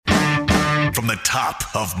from the top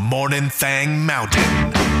of Morning Thang Mountain.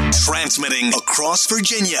 Transmitting across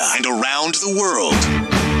Virginia and around the world.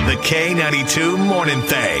 The K92 Morning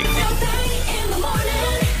Thang.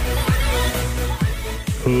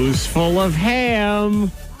 Who's full of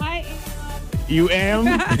ham? I am. You am?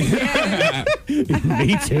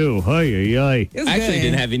 Me too. Ay, ay, ay. I actually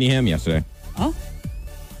didn't have any ham yesterday. Oh?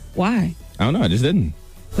 Why? I don't know. I just didn't.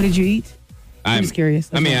 What did you eat? I'm just curious.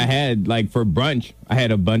 I had, for brunch, I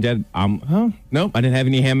had a bunch of, nope, I didn't have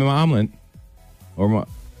any ham in my omelet.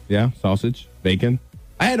 Sausage, bacon.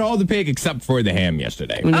 I had all the pig except for the ham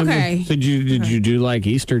yesterday. Okay. So did you do like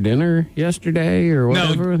Easter dinner yesterday or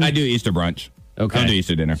whatever? No, I do Easter brunch. Okay. I do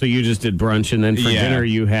Easter dinner. So you just did brunch, and then for dinner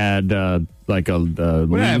you had like a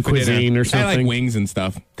lean cuisine or something? I like wings and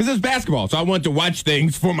stuff. Because it's basketball, so I want to watch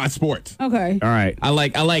things for my sports. Okay. All right. I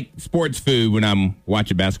like sports food when I'm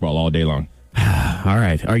watching basketball all day long. All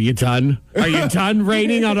right. Are you done? Are you done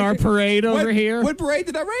raining on our parade over here? What parade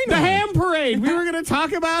did I rain on? The ham parade. We were going to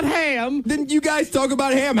talk about ham. Then you guys talk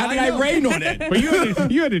about ham. How did I rain on it? But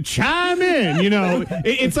you had to chime in. You know,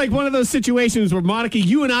 it's like one of those situations where, Monica,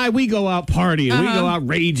 you and I, we go out partying. We go out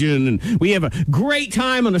raging, and we have a great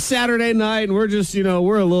time on a Saturday night, and we're just,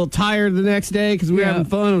 we're a little tired the next day because we're having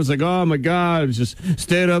fun. It was like, oh, my God, I just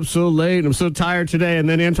stayed up so late, and I'm so tired today. And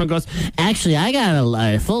then Antoine goes, actually, I got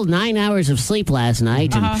a full 9 hours of sleep last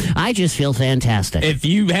night, and I just feel fantastic. If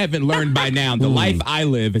you haven't learned by now, the life I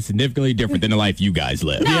live is significantly different than the life you guys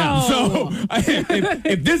live. No. Yeah. So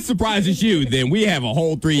if this surprises you, then we have a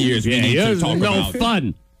whole 3 years we need to talk about. No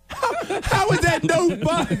fun. How is that no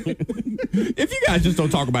fun? If you guys just don't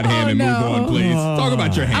talk about ham and move on, please. Talk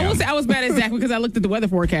about your ham. I was mad at Zach because I looked at the weather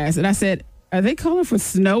forecast and I said, are they calling for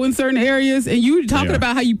snow in certain areas? And you were talking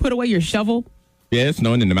about how you put away your shovel. Yeah, it's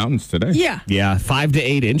snowing in the mountains today. Yeah. Yeah, 5 to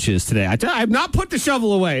 8 inches today. I've not put the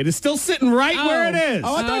shovel away. It is still sitting right where it is.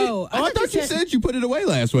 I thought you said you put it away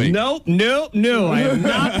last week. No. I have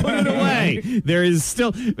not put it away. There is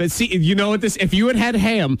still. But see, you know what this? If you had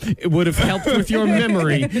ham, it would have helped with your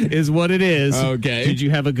memory. Is what it is. Okay. Did you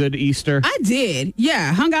have a good Easter? I did.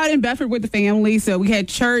 Yeah, hung out in Bedford with the family. So we had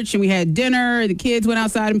church and we had dinner. The kids went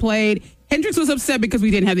outside and played. Hendrix was upset because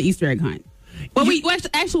we didn't have the Easter egg hunt. Well,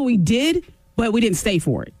 we did. But we didn't stay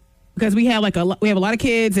for it because we have a lot of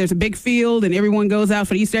kids. There's a big field and everyone goes out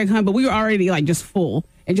for the Easter egg hunt. But we were already just full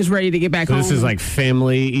and just ready to get back home. This is like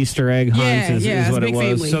family Easter egg hunt is what it was.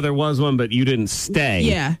 Family. So there was one, but you didn't stay.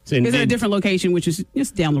 Yeah. It's in a different location, which is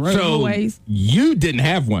just down the road a little ways. You didn't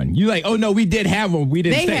have one. You we did have one. We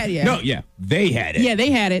didn't stay. Had it. No, yeah. They had it. Yeah, they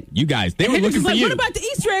had it. You guys, they were looking for you. What about the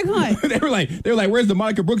Easter egg hunt? they were like, where's the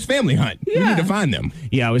Monica Brooks family hunt? Yeah. We need to find them.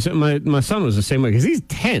 Yeah, my son was the same way because he's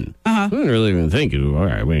 10. I didn't really even think, all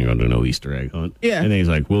right, we ain't going to do no Easter egg hunt. Yeah. And then he's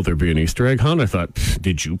like, will there be an Easter egg hunt? I thought,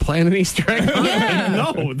 did you plan an Easter egg hunt?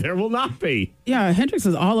 Yeah. No, there will not be. Yeah, Hendrix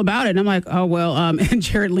was all about it. And I'm like, oh, well, and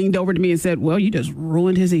Jared leaned over to me and said, well, you just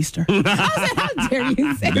ruined his Easter. I said, how dare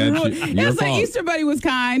you say ruined? It was like Easter Buddy was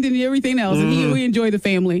kind and everything else. And we enjoyed the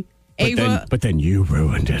family. But then you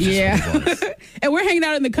ruined it. Yeah. And we're hanging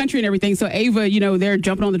out in the country and everything. So Ava, they're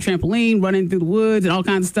jumping on the trampoline, running through the woods and all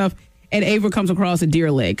kinds of stuff. And Ava comes across a deer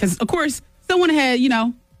leg. Because, of course, someone had,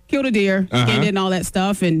 killed a deer, skinned it and all that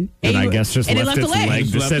stuff. And Ava, I guess just left its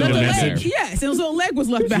leg to send a message. Yes, and so a leg was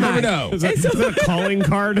left behind. Is that a calling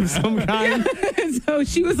card of some kind? Yeah. So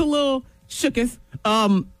she was a little shooketh.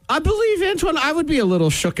 I believe, Antoine, I would be a little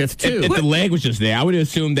shooketh, too. If the leg was just there, I would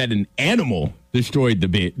assume that an animal destroyed the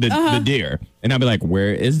deer. And I'd be like,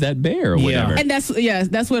 where is that bear or whatever? And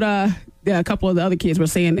that's what a couple of the other kids were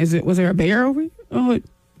saying. Was there a bear over here? Oh,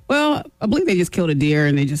 well, I believe they just killed a deer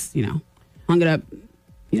and they just, hung it up.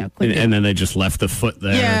 And then they just left the foot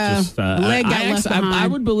there. Yeah, the leg got left behind. I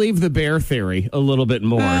would believe the bear theory a little bit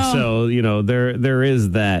more. Well, so, there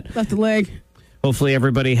is that. Left the leg. Hopefully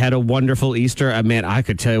everybody had a wonderful Easter. I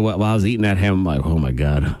could tell you what, while I was eating that ham, I'm like, oh, my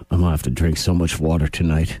God, I'm going to have to drink so much water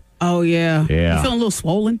tonight. Oh, yeah. Yeah. You feeling a little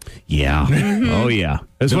swollen? Yeah. Oh, yeah.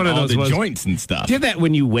 It's one of those joints and stuff. Do you have that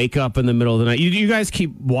when you wake up in the middle of the night? You guys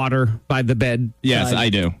keep water by the bed? Yes, I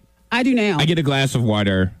do. I do now. I get a glass of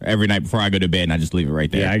water every night before I go to bed, and I just leave it right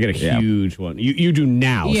there. Yeah, I get a huge one. You do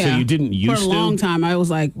now, so you didn't used to? For a long time, I was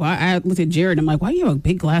like, I looked at Jared, and I'm like, why do you have a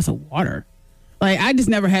big glass of water? Like, I just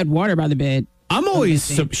never had water by the bed. I'm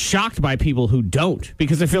always shocked by people who don't,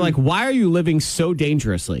 because I feel like, why are you living so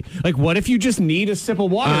dangerously? Like, what if you just need a sip of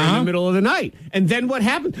water in the middle of the night? And then what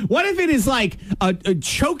happens? What if it is like a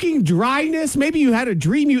choking dryness? Maybe you had a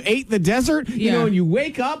dream you ate the desert, and you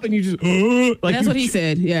wake up and you just, like that's what he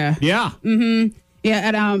said, yeah. Yeah. Mm-hmm. Yeah,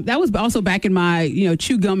 and that was also back in my,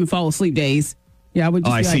 chew gum and fall asleep days. Yeah, I would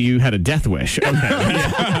just I see you had a death wish. Okay.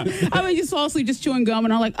 I would just fall asleep just chewing gum,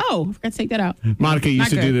 and I'm like, oh, I forgot to take that out. Monica used Not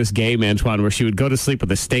to do good. this game, Antoine, where she would go to sleep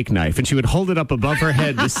with a steak knife and she would hold it up above her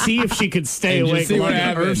head to see if she could stay And just awake see what long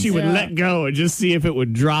enough, or if happens. she would let go and just see if it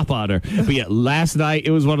would drop on her. But yeah, last night,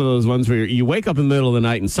 it was one of those ones where you wake up in the middle of the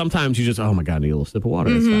night and sometimes you just, oh my God, I need a little sip of water.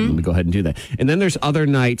 That's fine. Let me go ahead and do that. And then there's other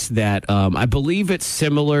nights that I believe it's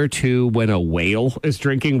similar to when a whale is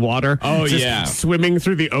drinking water. Oh, just yeah. swimming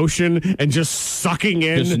through the ocean and just sucking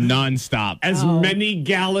in Just nonstop. as many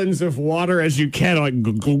gallons of water as you can. Like,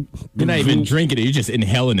 You're not even drinking it. You're just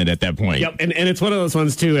inhaling it at that point. Yep, and it's one of those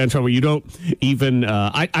ones too, Antoine, where you don't even.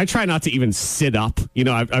 I try not to even sit up. You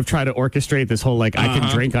know, I've tried to orchestrate this whole like I can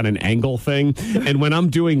drink on an angle thing, and when I'm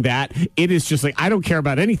doing that, it is just like I don't care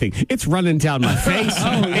about anything. It's running down my face.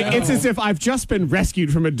 It's as if I've just been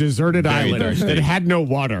rescued from a deserted island thirsty. that had no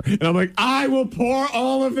water, and I'm like, I will pour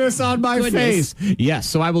all of this on my Goodness. face. Yes,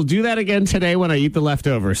 so I will do that again today when I eat the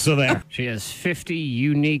leftovers. So there. She has 50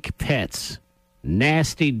 unique pets.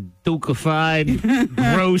 Nasty, dukified,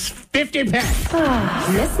 Gross 50 pets.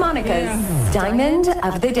 Miss Monica's Diamond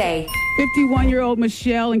of the Day. 51-year-old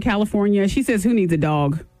Michelle in California. She says, who needs a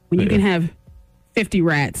dog when you can have 50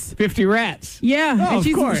 rats? 50 rats. Yeah, Oh, and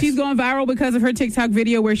of course. she's going viral because of her TikTok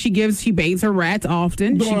video where she bathes her rats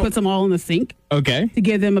often. She puts them all in the sink Okay. to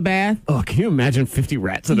give them a bath. Oh, can you imagine 50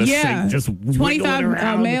 rats in a Yeah, sink just wiggling 25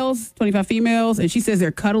 around? males, 25 females, and she says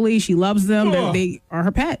they're cuddly. She loves them. Oh. They are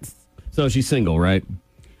her pets. So she's single, right?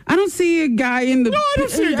 I don't see a guy in the. No, I don't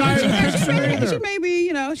see a guy in the picture either. She may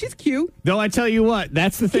be, she's cute. Though I tell you what,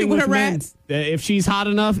 that's the thing Cute with with her men. rats. If she's hot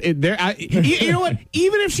enough, you know what?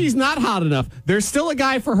 Even if she's not hot enough, there's still a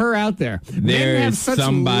guy for her out there. Men have There's such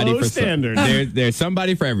somebody low for standards. there's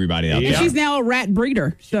somebody for everybody out Yeah. And there. she's now a rat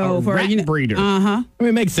breeder. So A for rat breeder. Uh-huh. I mean,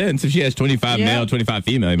 it makes sense. If she has 25 Yeah. male, 25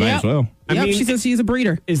 female, you might as well. I Yep, mean, she says she's a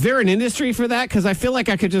breeder. Is there an industry for that? Because I feel like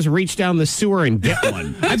I could just reach down the sewer and get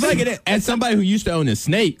one. I feel like as somebody who used to own a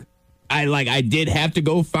snake, I did have to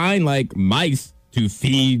go find like mice to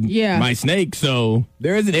feed my snake. So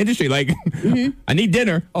there is an industry. Like, I need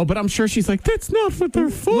dinner. Oh, but I'm sure she's like, that's not what they're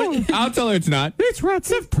for. I'll tell her it's not. These rats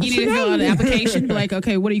have You need to fill out an personality. application. Be like,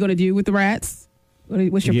 okay, what are you going to do with the rats?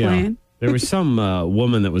 What's your plan? There was some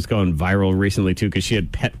woman that was going viral recently, too, because she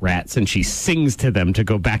had pet rats and she sings to them to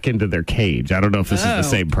go back into their cage. I don't know if this is the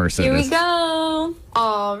same person. Here we go.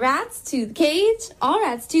 All rats to the cage. All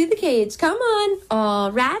rats to the cage. Come on.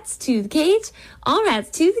 All rats to the cage. All rats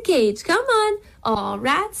to the cage. Come on. All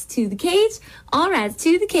rats to the cage. All rats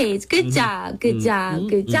to the cage. Good job. Good job.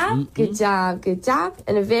 Good job. Good job. Good job.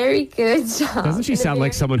 And a very good job. Doesn't she sound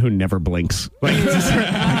like someone who never blinks? Like,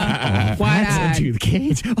 rats Wide-eyed. to the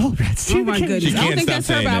cage. Oh, rats to Oh the my cage. goodness! I don't can't think stop that's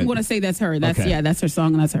her, saying but I'm it. going to say that's her. That's Okay. that's her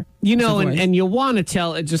song and that's her. You know, That's her voice. and you want to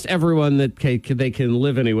tell just everyone that they can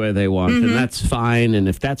live any way they want, and that's fine. And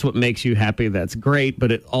if that's what makes you happy, that's great.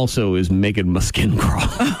 But it also is making my skin crawl.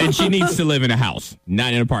 And she needs to live in a house, not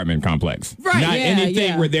in an apartment complex. Right, Not yeah, anything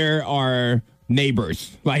yeah. where there are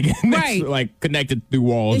neighbors, like Right. like connected through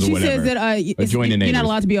walls And or she whatever. says that Adjoining you're not neighbors.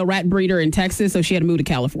 allowed to be a rat breeder in Texas, so she had to move to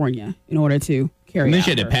California in order to carry And then out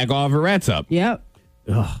she had to her- pack all of her rats up. Yep.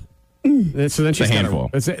 So then she's a got handful.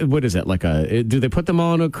 What is it? Like do they put them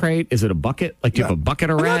all in a crate? Is it a bucket? Like, do you have a bucket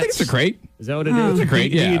of No, rats? I think it's a crate. Is that what it is? It's a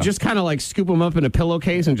crate, Do you yeah. just kind of like scoop them up in a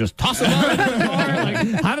pillowcase and just toss them out on the floor?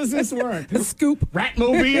 Like, how does this work? Scoop.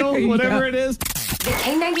 Ratmobile, whatever it is. The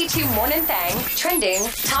K92 Morning Thang trending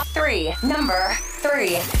top 3. Number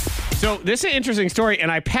 3. So this is an interesting story,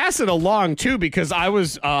 and I pass it along, too, because I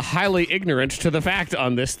was highly ignorant to the fact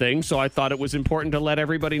on this thing, so I thought it was important to let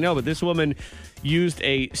everybody know. But this woman used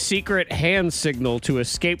a secret hand signal to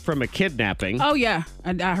escape from a kidnapping, Oh yeah,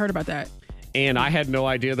 I heard about that. and I had no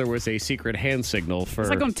idea there was a secret hand signal for... It's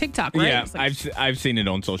like on TikTok, right? Yeah, It's like- I've seen it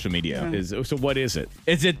on social media. So what is it?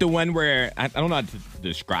 Is it the one where I don't know how to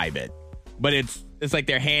describe it, but it's like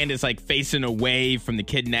their hand is like facing away from the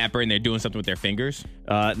kidnapper and they're doing something with their fingers?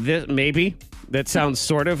 This maybe. That sounds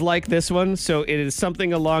sort of like this one. So it is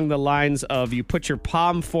something along the lines of you put your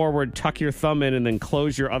palm forward, tuck your thumb in, and then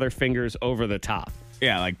close your other fingers over the top.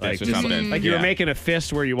 Yeah, like Like, this or just- something. like you were Yeah. making a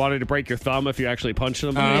fist where you wanted to break your thumb if you actually punched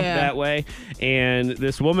them Yeah. that way. And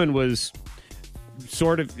this woman was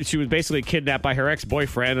she was basically kidnapped by her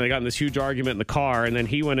ex-boyfriend, and they got in this huge argument in the car, and then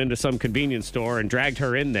he went into some convenience store and dragged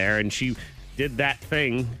her in there, and she did that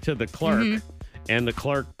thing to the clerk, and the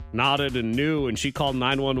clerk nodded and knew, and she called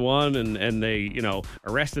 911 and they,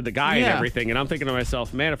 arrested the guy and everything. And I'm thinking to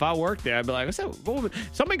myself, man, if I worked there, I'd be like, what's that woman?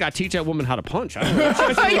 Somebody got to teach that woman how to punch. I don't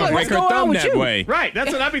know. Break her thumb that way. Right.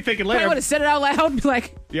 That's what I'd be thinking later. I would have said it out loud and be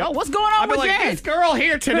like, oh, what's going on I'd be with like, your hand? this girl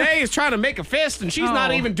here today is trying to make a fist and she's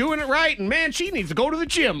not even doing it right. And man, she needs to go to the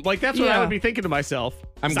gym. Like, that's what I would be thinking to myself.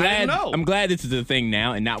 I'm glad this is a thing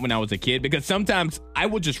now and not when I was a kid, because sometimes I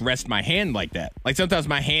will just rest my hand like that. Like sometimes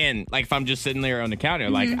my hand, like if I'm just sitting there on the counter,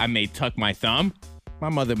 like I may tuck my thumb. My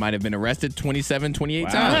mother might have been arrested 27, 28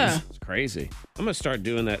 times. Yeah. It's crazy. I'm going to start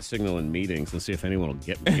doing that signal in meetings and see if anyone will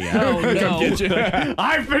get me out. Oh, no.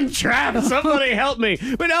 I've been trapped. Somebody help me.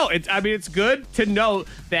 But no, it's good to know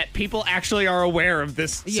that people actually are aware of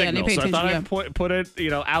this signal. They pay so attention, I thought I'd put it,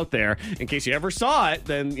 out there in case you ever saw it.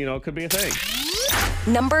 Then it could be a thing.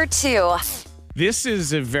 Number 2. This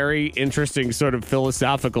is a very interesting sort of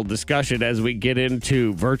philosophical discussion as we get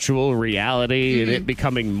into virtual reality and it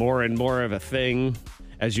becoming more and more of a thing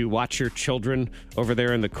as you watch your children over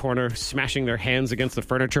there in the corner smashing their hands against the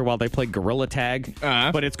furniture while they play gorilla tag.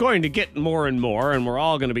 But it's going to get more and more, and we're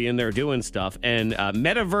all going to be in there doing stuff. And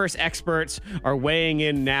metaverse experts are weighing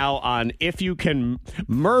in now on if you can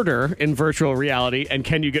murder in virtual reality and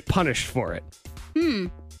can you get punished for it.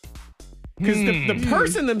 Because the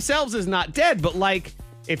person themselves is not dead, but like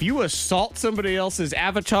if you assault somebody else's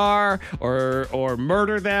avatar or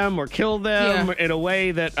murder them or kill them in a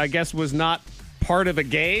way that I guess was not part of a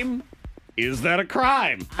game, is that a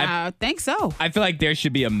crime? I think so. I feel like there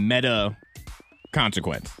should be a meta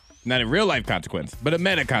consequence. Not a real life consequence, but a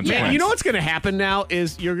meta consequence. Man, you know what's going to happen now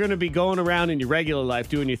is you're going to be going around in your regular life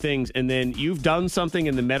doing your things, and then you've done something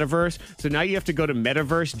in the metaverse, so now you have to go to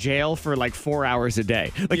metaverse jail for like 4 hours a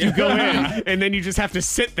day. Like you go in, and then you just have to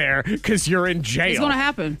sit there because you're in jail. It's going to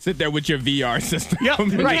happen. Sit there with your VR system. Yep,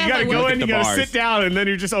 right. You got to go in, you got to bars. sit down, and then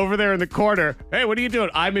you're just over there in the corner. Hey, what are you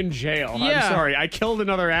doing? I'm in jail. Yeah. I'm sorry. I killed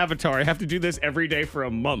another avatar. I have to do this every day for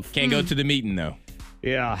a month. Can't go to the meeting, though.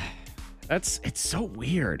 Yeah. It's so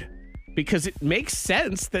weird. Because it makes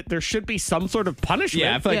sense that there should be some sort of punishment.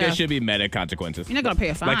 Yeah, I feel like there should be meta consequences. You're not going to pay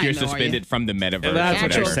a fine, like you're though, suspended from the metaverse. And that's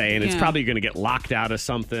what Actual- they're saying. It's yeah. probably going to get locked out of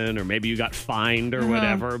something, or maybe you got fined or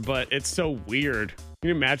whatever. But it's so weird. Can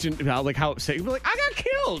you imagine how say you'd be like, I got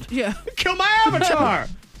killed. Yeah. Kill my avatar.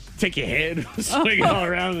 Take your head, swing it all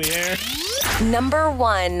around in the air. Number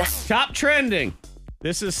 1. Top trending.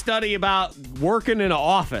 This is a study about working in an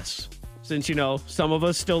office. Since, some of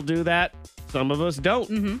us still do that, some of us don't.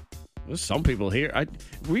 Mm-hmm. There's some people here.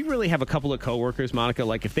 We really have a couple of coworkers, Monica.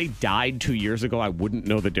 Like, if they died 2 years ago, I wouldn't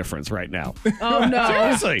know the difference right now. Oh, no.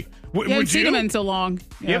 Seriously. You haven't seen them in so long.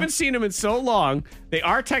 You haven't seen them in so long. They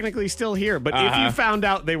are technically still here. But if you found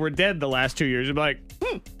out they were dead the last 2 years, you'd be like,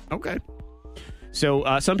 okay.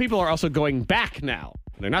 So some people are also going back now.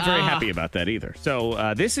 They're not very happy about that either.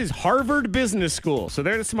 So this is Harvard Business School. So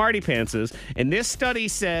they're the smarty pantses. And this study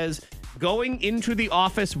says going into the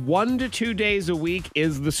office 1 to 2 days a week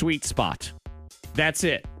is the sweet spot. That's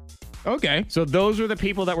it. Okay. So those are the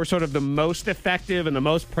people that were sort of the most effective and the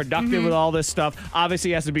most productive with all this stuff.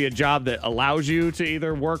 Obviously, it has to be a job that allows you to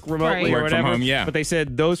either work remotely or Work from whatever. home, yeah. But they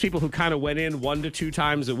said those people who kind of went in 1 to 2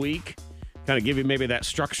 times a week, kind of give you maybe that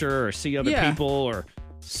structure or see other people or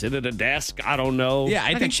sit at a desk. I don't know. Yeah,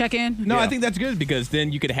 I think check in. No, I think that's good because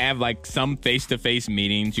then you could have like some face-to-face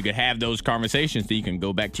meetings. You could have those conversations so you can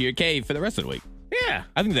go back to your cave for the rest of the week. Yeah.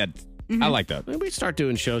 I think that I like that. Maybe we start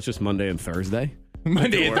doing shows just Monday and Thursday.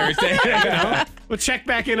 Monday and Thursday. We'll check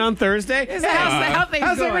back in on Thursday.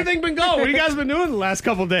 How's everything been going? What have you guys been doing the last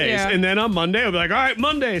couple days? Yeah. And then on Monday, we'll be like, all right,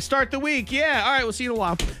 Monday, start the week. Yeah, all right, we'll see you in a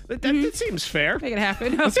while. That seems fair. Make it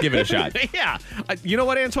happen. Let's give it a shot. Yeah. You know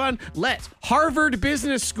what, Antoine? Let's. Harvard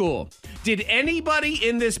Business School. Did anybody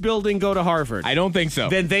in this building go to Harvard? I don't think so.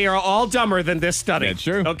 Then they are all dumber than this study. That's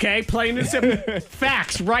true. Okay? Plain and simple.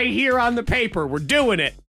 Facts right here on the paper. We're doing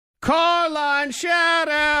it. Car line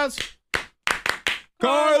shout-outs.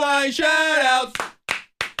 Carline shout-outs.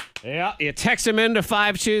 Yeah, you text them into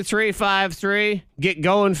 52353. Get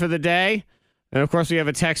going for the day. And, of course, we have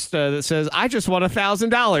a text that says, I just won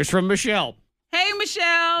 $1,000 from Michelle. Hey,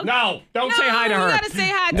 Michelle. No, don't say hi to her. You got to say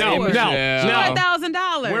hi to No, her. no, She no. won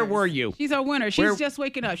 $1,000. Where were you? She's our winner. She's just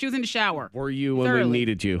waking up. She was in the shower. Were you when Thoroughly. we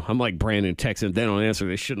needed you? I'm like Brandon texting. They don't answer.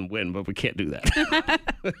 They shouldn't win, but we can't do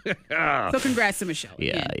that. So congrats to Michelle.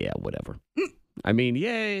 Yeah, whatever. I mean,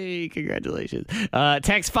 yay, congratulations.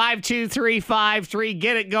 Text 52353.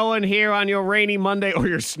 Get it going here on your rainy Monday or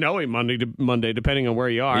your snowy Monday, depending on where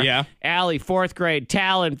you are. Yeah. Allie, 4th grade.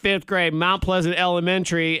 Talon, 5th grade. Mount Pleasant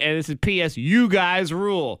Elementary. And this is P.S. You guys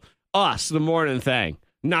rule. Us, the morning thing.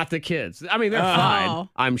 Not the kids. I mean, they're fine.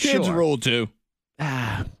 I'm sure. Kids rule too.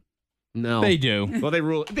 No. They do. Well, they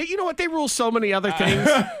rule. You know what? They rule so many other things.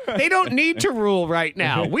 They don't need to rule right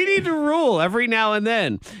now. We need to rule every now and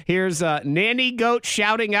then. Here's Nanny Goat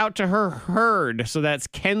shouting out to her herd. So that's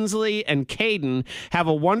Kensley and Caden. Have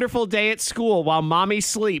a wonderful day at school while mommy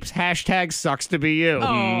sleeps. Hashtag sucks to be you.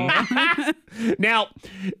 Now,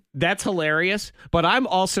 that's hilarious, but I'm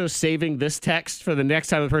also saving this text for the next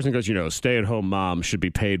time the person goes, stay-at-home mom should be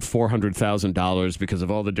paid $400,000 because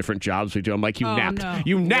of all the different jobs we do. I'm like, you napped. No.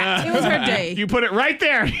 You napped. It was her day. You put it right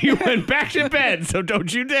there. You went back to bed, so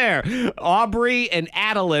don't you dare. Aubrey and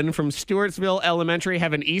Adeline from Stewartsville Elementary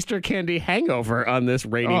have an Easter candy hangover on this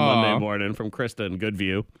rainy Monday morning from Krista in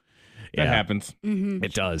Goodview. That happens. Mm-hmm.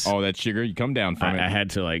 It does. All that sugar, you come down from it. I had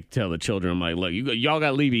to tell the children, I'm like, look, y'all got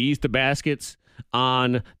to leave your Easter baskets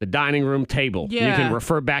on the dining room table. Yeah. You can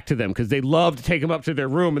refer back to them because they love to take them up to their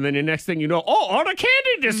room, and then the next thing you know, all the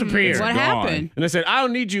candy disappeared. What happened? And I said, I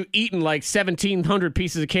don't need you eating like 1,700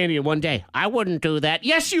 pieces of candy in one day. I wouldn't do that.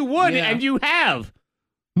 Yes, you would, and you have.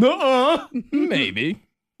 Nuh-uh. Maybe.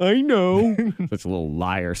 I know. That's a little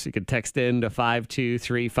liar. So you can text in to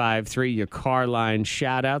 52353 your car line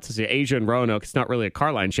shout outs. It's Asia and Roanoke. It's not really a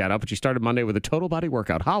car line shout out, but you started Monday with a total body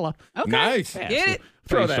workout. Holla. Okay. Nice. Get it.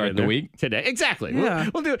 Throw Way to that start in the there week. Today. Exactly. Yeah.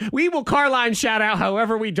 We will car line shout out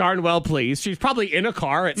however we darn well please. She's probably in a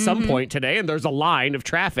car at some point today, and there's a line of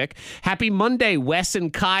traffic. Happy Monday, Wes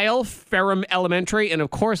and Kyle, Ferrum Elementary, and of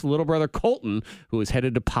course, little brother Colton, who is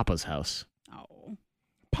headed to Papa's house. Oh.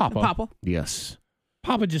 Papa. Papa. Yes.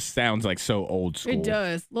 Papa just sounds like so old school. It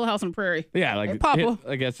does. Little House on the Prairie. Yeah, like Hey, Papa.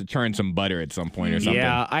 I guess to churn some butter at some point or something.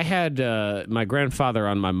 Yeah, I had my grandfather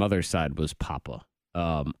on my mother's side was Papa.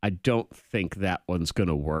 I don't think that one's going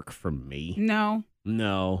to work for me. No.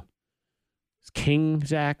 No. Is King,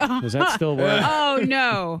 Zach? Does that still work? Oh,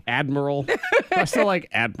 no. Admiral. I still like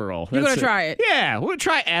Admiral. You're going That's to try it. Yeah, we'll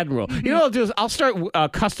try Admiral. You know what I'll do is I'll start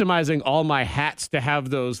customizing all my hats to have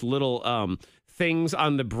those little things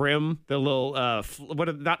on the brim, the little,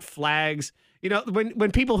 not flags. You know,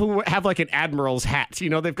 when people who have like an Admiral's hat,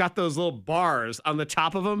 they've got those little bars on the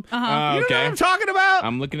top of them. You know what I'm talking about?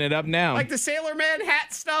 I'm looking it up now. Like the Sailor Man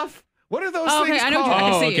hat stuff. What are those Okay, things I know called? what you- I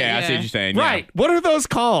can see okay. it, I see yeah. what you're saying. Right. What are those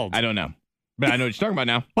called? Yeah. I don't know. But I know what you're talking about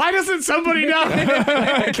now. Why doesn't somebody know?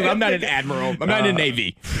 Because I'm not an admiral. I'm not in the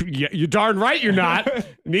Navy. Yeah, you're darn right you're not.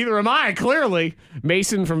 Neither am I, clearly.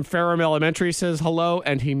 Mason from Ferrum Elementary says hello,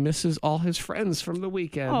 and he misses all his friends from the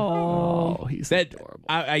weekend. Oh, he's adorable.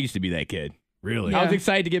 I used to be that kid. Really? I was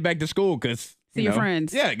excited to get back to school because See your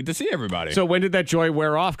friends. Yeah, get to see everybody. So when did that joy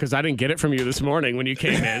wear off? Because I didn't get it from you this morning when you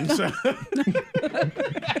came in. So.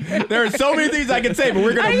 There are so many things I can say, but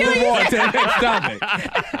we're going to move on to the next topic.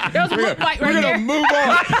 There was a book fight right We're there. going to move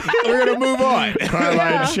on. We're going to move on.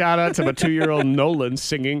 Carline shout out to my 2-year-old Nolan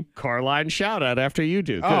singing Carline shout out after you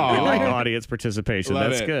do. Good. We Aw. like audience participation.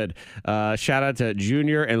 Love That's it. good. Shout out to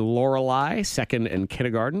Junior and Lorelei, second and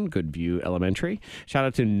kindergarten, Goodview Elementary. Shout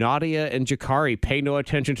out to Nadia and Jakari. Pay no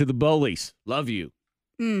attention to the bullies. Love you.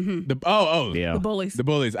 Yeah. The bullies. The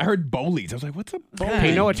bullies. I heard bowlies. I was like, what's a bully?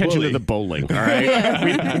 Pay no attention Bully. to the bowling. All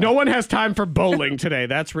right. No one has time for bowling today.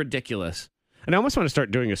 That's ridiculous. And I almost want to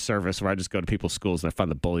start doing a service where I just go to people's schools and I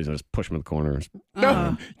find the bullies and I just push them in the corners.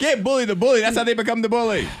 No, can't bully the bully. That's how they become the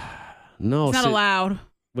bully. No. It's not allowed.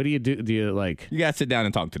 What do you do? Do you like You got to sit down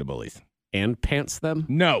and talk to the bullies. and pants them?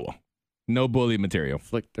 No bully material.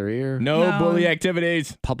 Flick their ear? No No. bully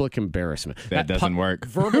activities. Public embarrassment. That doesn't work.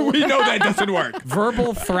 Verbal, We know that doesn't work.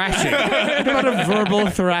 verbal thrashing. What about a verbal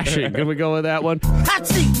thrashing? Can we go with that one? Hot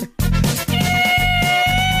seat.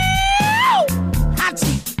 Hot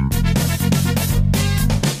seat.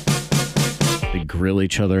 They grill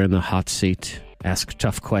each other in the hot seat, ask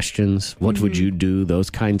tough questions. What would you do? Those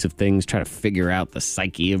kinds of things. Try to figure out the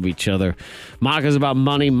psyche of each other. Monica's about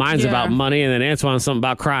money. Mine's Yeah. about money. And then Antoine's something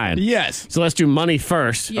about crying. Yes. So let's do money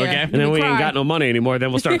first. Yeah. Okay. Let And then me we ain't cry. got no money anymore.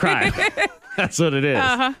 Then we'll start crying. That's what it is.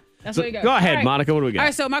 That's So what you got. go ahead, All right. Monica. What do we All got?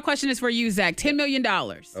 right, so my question is for you, Zach. $10 million.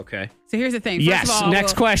 Okay. So here's the thing. First Yes, of all,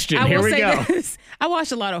 next question. I Here will we say go. This. I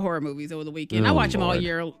watched a lot of horror movies over the weekend. I Oh, watch them all Lord.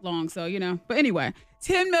 year long, so But anyway,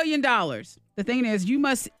 $10 million. The thing is, you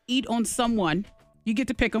must eat on someone. You get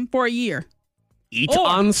to pick them for a year. Eat Or-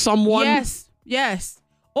 on someone? Yes.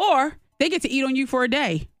 Or they get to eat on you for a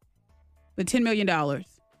day. The $10 million.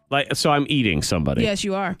 Like, so I'm eating somebody. Yes,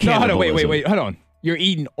 you are. No, hold on. Wait. Cannibalism. Hold on. You're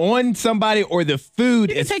eating on somebody or the food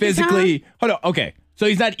You can is take your physically. Hold on. Okay. So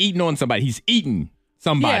he's not eating on somebody. He's eating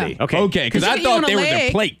somebody. Yeah. Okay. Okay. Because 'Cause I you can eat thought on a they were the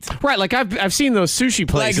leg. plate. Right, like I've seen those sushi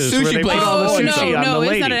places sushi where they places. put all the Oh, sushi no, on no, the it's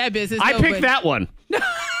lady. none of that business. I No, picked but- that one.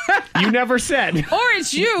 You never said. Or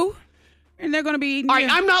it's you, and they're going to be eating All right,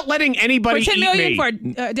 you. I'm not letting for anybody $10 eat million me. for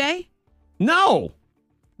a day? No.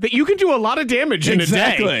 That you can do a lot of damage in a day.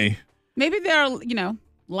 Exactly. Maybe they're,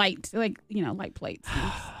 light, light plates.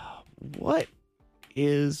 What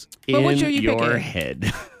is But which in are you your picking?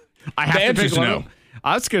 head? I The have to answer's pick one. no.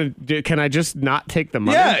 I was gonna do. Can I just not take the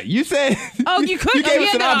money? Yeah, you said. Oh, you could. You gave us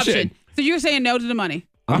had an that option. So you're saying no to the money.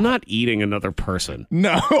 I'm not eating another person.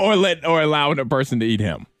 No, or allowing a person to eat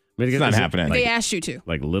him. It's not happening. They asked you to.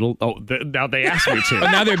 Like little. Oh, now they asked me to.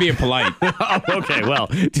 But now they're being polite. Oh, okay. Well,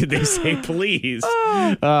 did they say please?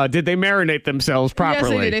 Did they marinate themselves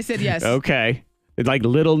properly? Yes, they did. They said yes. Okay. Like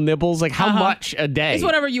little nibbles. Like how much a day? It's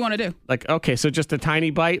whatever you want to do. Like, okay, so just a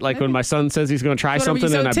tiny bite. Like when my son says he's going to try Whatever you something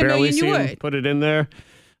said, and I 10 barely million, see you him would. put it in there.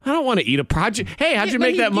 I don't want to eat a project. Hey, how'd you But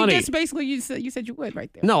make that money? Just basically, you said you would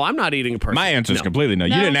right there. No, I'm not eating a person. My answer is No. completely no.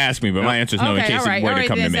 You No? didn't ask me, but my answer is no in Okay, case all right, it were all to right,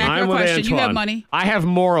 come to then, me. Zach. I'm Your with question. You Antoine. have money. I have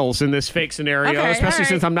morals in this fake scenario, Okay, especially all right.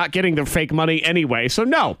 since I'm not getting the fake money anyway. So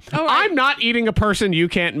no, All right. I'm not eating a person. You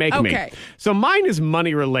can't make me. Okay. So mine is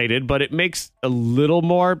money related, but it makes a little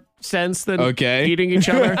more sense than Okay. eating each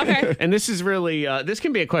other. Okay. And this is really this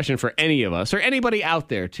can be a question for any of us or anybody out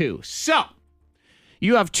there too. So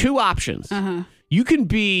you have two options. You can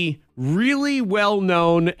be really well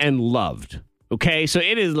known and loved. Okay, so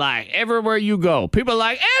it is like everywhere you go, people are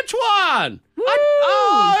like, Antoine!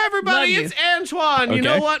 Everybody, Love it's Antoine. You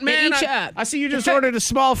know Okay. what, They man? eat you up. I see you just ordered a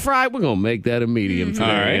small fry. We're going to make that a medium today,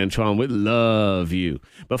 All right. Antoine. We love you.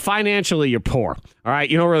 But financially, you're poor. All right,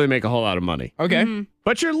 you don't really make a whole lot of money. Okay.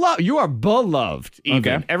 But you are beloved, even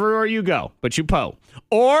Okay. everywhere you go. But you po.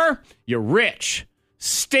 Or you're rich,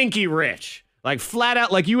 stinky rich, like flat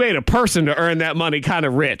out, like you ate a person to earn that money, kind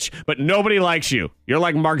of rich. But nobody likes you. You're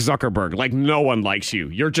like Mark Zuckerberg, like no one likes you.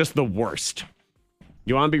 You're just the worst.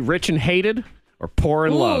 You want to be rich and hated, or poor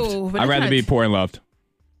and loved? Ooh, but I'd it's rather not- be poor and loved.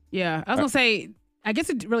 Yeah, I was gonna say. I guess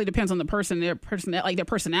it really depends on the person, their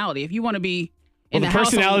personality. If you want to be in Well, the house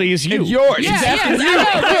personality on- is you. It's yours. Yeah, It's yes, after you. I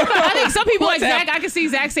know. I think some people like What's Zach. I can see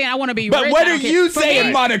Zach saying, "I want to be But rich." what I don't are care. you For saying,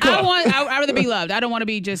 me, Monica? I'd rather be loved. I don't want to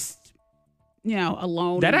be just,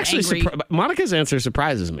 alone. That and actually, angry. Monica's answer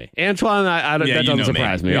surprises me. Antoine, Yeah, that you doesn't know me.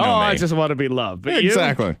 surprise me. You know I me. just want to be loved. But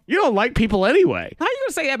Exactly. You don't like people anyway. How are you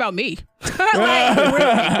gonna say that about me? Like,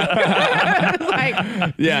 really?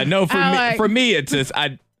 Like, Yeah, no, I for me, it's just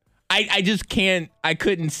I just can't. I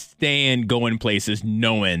couldn't stand going places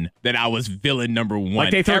knowing that I was villain number one.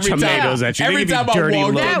 Like they throw Every tomatoes time- at you. They Every give you time I dirty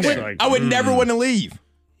walked looks. in, Like, I would never want to leave.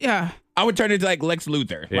 yeah. I would turn into like Lex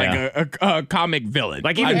Luthor, Yeah. like a comic villain.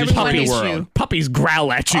 Like I even just everyone puppies, hates you. puppies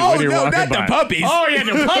growl at you Oh, when you're no, walking not the by. puppies. Oh yeah,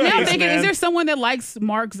 the puppies. And now I'm thinking, man. is there someone that likes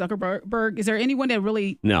Mark Zuckerberg? Is there anyone that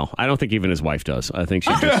really? No, I don't think even his wife does. I think she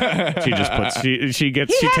just puts she He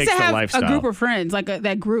takes has to the have lifestyle. a group of friends, like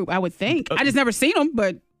that group. I would think. I just never seen them,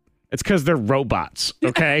 but It's because they're robots.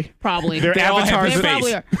 Okay, probably they're They all have avatars. They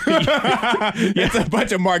his of- probably face. are. It's a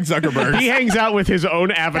bunch of Mark Zuckerberg. He hangs out with his own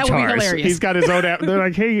avatars. hilarious. He's got his own. They're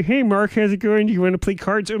like, hey, Mark, how's it going? Do you want to play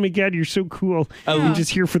cards? Oh my God, you're so cool. I'm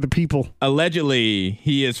just here for the people. Allegedly,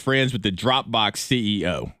 he is friends with the Dropbox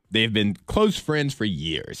CEO. They've been close friends for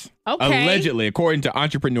years. Okay. Allegedly, according to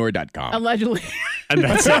entrepreneur.com. Allegedly. And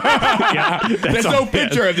that's it. Yeah, There's no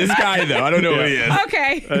picture of this guy, though. I don't know who he is.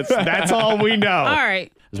 Okay. That's all we know. All right.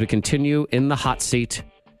 As we continue in the hot seat,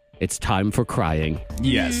 it's time for crying.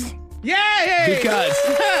 Yes. Yay! Because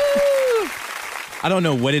I don't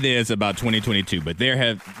know what it is about 2022, but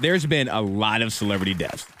there's been a lot of celebrity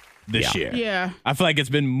deaths this year. Yeah. I feel like it's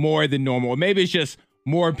been more than normal. Or maybe it's just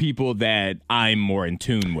more people that I'm more in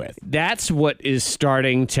tune with. That's what is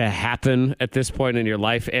starting to happen at this point in your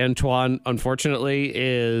life, Antoine, unfortunately,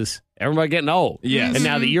 is everybody getting old. Yes. And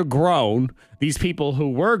now that you're grown, these people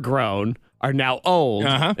who were grown are now old,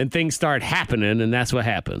 and things start happening, and that's what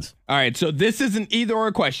happens. All right, so this is an either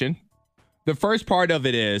or question. The first part of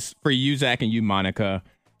it is for you, Zach, and you, Monica.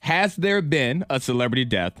 Has there been a celebrity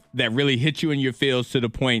death that really hit you in your feels to the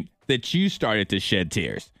point that you started to shed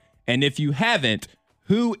tears? And if you haven't,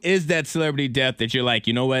 who is that celebrity death that you're like,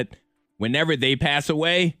 you know what? Whenever they pass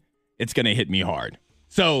away, it's going to hit me hard.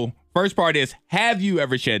 So first part is, have you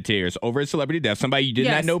ever shed tears over a celebrity death, somebody you did not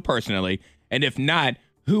Yes. know personally? And if not,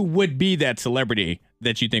 who would be that celebrity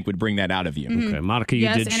that you think would bring that out of you? Okay, Monica, you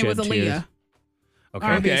Yes, did and shed it was tears. Aaliyah. Okay.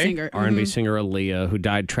 R&B Okay. singer. R&B singer Aaliyah, who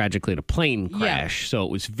died tragically in a plane crash. So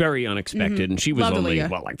it was very unexpected. And she was Loved only,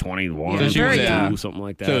 Aaliyah. like 21 Yeah, she was, or young. 22, something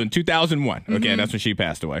like that. So in 2001. Okay, that's when she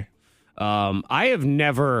passed away. I have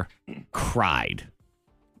never cried.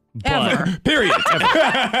 Ever. Period.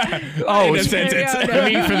 Oh, In a it's sentence. I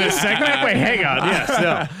mean, for this segment? Wait, hang on.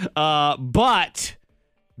 Yes, no. But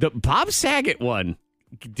the Bob Saget one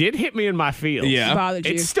did hit me in my feels. Yeah. Bothered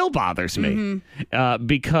you. It still bothers me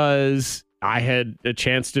because I had a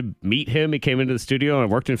chance to meet him. He came into the studio and I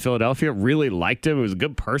worked in Philadelphia. Really liked him. He was a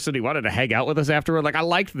good person. He wanted to hang out with us afterward. Like, I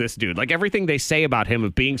liked this dude. Like, everything they say about him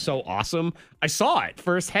of being so awesome, I saw it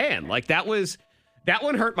firsthand. Like, that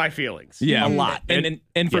one hurt my feelings. Yeah. A lot. And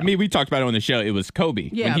for me, we talked about it on the show. It was Kobe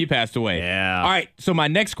when he passed away. Yeah. All right. So my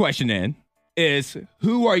next question then is,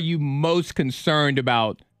 who are you most concerned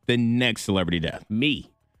about the next celebrity death?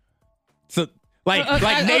 Me. So like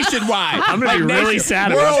nationwide. I'm going to be really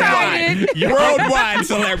sad about that. Worldwide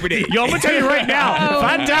celebrity. Yo, I'm going to tell you right now, if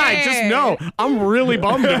I die, just know I'm really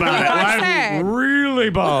bummed about it. I'm really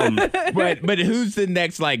bummed. But who's the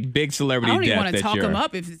next like big celebrity I don't death even want to that talk you're... him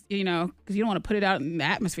up if because you don't want to put it out in the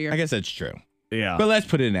atmosphere. I guess that's true. Yeah. But let's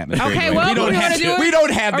put it in atmosphere. Okay, anyway. well, we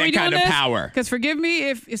don't have that kind of power. Because forgive me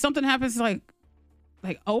if something happens like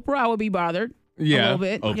Oprah, I would be bothered. Yeah, a little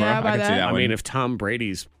bit. Oprah, Yeah, I by can see that. that. I mean, if Tom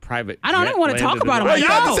Brady's private I don't jet even want to talk landed about in him. the- you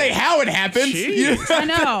have to say how it happens. Jeez. I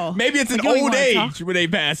know. Maybe it's an You don't old wanna age talk. when they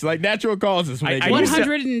pass, like natural causes. When they I do it. used to-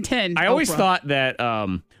 110. I always Oprah. thought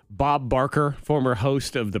that Bob Barker, former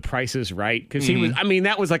host of The Price is Right, because he was, I mean,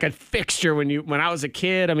 that was like a fixture when I was a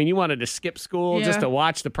kid. I mean, you wanted to skip school just Yeah. to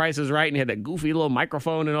watch The Price is Right, and he had that goofy little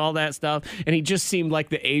microphone and all that stuff. And he just seemed like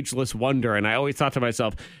the ageless wonder. And I always thought to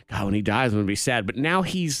myself, God, when he dies, I'm going to be sad. But now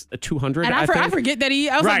he's a 200. And I forget that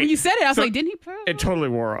I was like, when you said it, I was So like, didn't he? It totally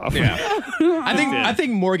wore off. Yeah. I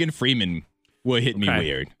think Morgan Freeman will hit me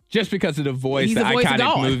weird just because of the voice, He's the the voice of iconic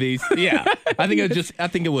God. movies. Yeah, I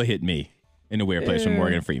think it will hit me in a weird place when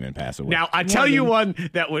Morgan Freeman passed away. Now, I tell you one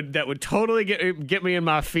that would totally get me in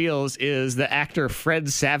my feels is the actor Fred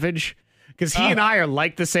Savage. Because he and I are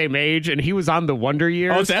like the same age, and he was on The Wonder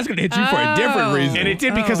Years. oh, so that's going to hit you for a different reason. And it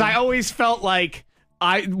did because I always felt like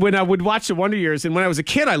when I would watch The Wonder Years, and when I was a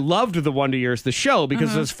kid, I loved The Wonder Years, the show,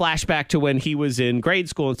 because it was flashback to when he was in grade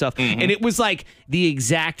school and stuff. And it was like the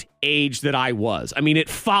exact age that I was. I mean, it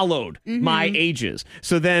followed my ages.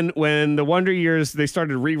 So then when The Wonder Years, they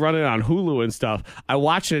started rerunning it on Hulu and stuff, I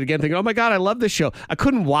watched it again thinking, oh my God, I love this show. I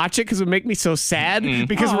couldn't watch it because it would make me so sad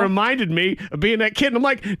because it reminded me of being that kid. And I'm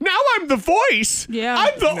like, now I'm the voice. Yeah.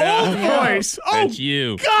 I'm the old voice. Oh, That's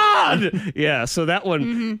you. God. Yeah, so that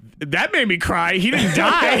one, that made me cry. He didn't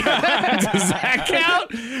die. Does that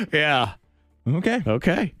count? Yeah. Okay.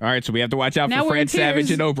 Okay. All right, so we have to watch out Now for we're in Fred Savage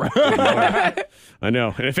tears. and Oprah. I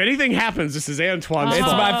know. And if anything happens, this is Antoine's It's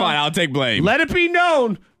fault. my fault. I'll take blame. Let it be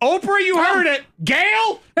known. Oprah, you heard it.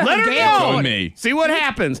 Gail, let her Gail. know. On me. See what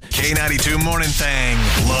happens. K92 Morning Thang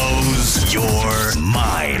blows your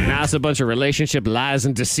mind. Now it's a bunch of relationship lies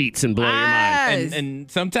and deceits and blow your mind. Yes.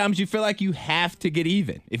 And sometimes you feel like you have to get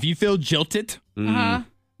even. If you feel jilted,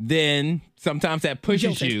 then sometimes that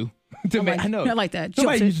pushes Jilted. you to make. I know. I like that.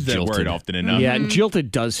 Nobody Jilted. uses that Jilted. word often enough. Yeah, and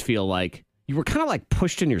jilted does feel like you were kind of like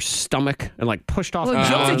pushed in your stomach and like pushed off. Well, the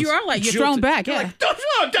jilted, balance. you are like, you're Jilted. thrown back. You're Yeah. like,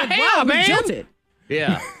 what the hell, Wow, man? jilted.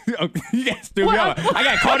 Yeah. Yes, dude. I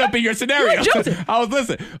got caught up in your scenario. Jilted. I was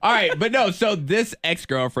listening. All right, but no. So this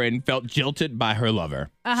ex-girlfriend felt jilted by her lover.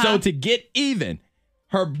 So to get even,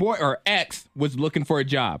 her ex was looking for a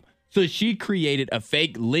job. So she created a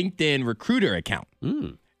fake LinkedIn recruiter account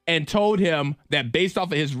and told him that based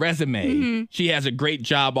off of his resume, she has a great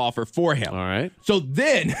job offer for him. All right. So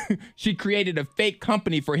then she created a fake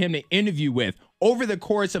company for him to interview with over the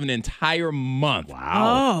course of an entire month.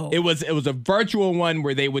 Wow. Oh. It was a virtual one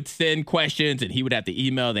where they would send questions and he would have to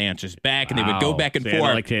email the answers back and they would go back and So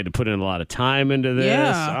forth. Like they had to put in a lot of time into this.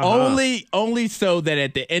 Yeah. Only so that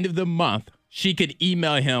at the end of the month she could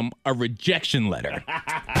email him a rejection letter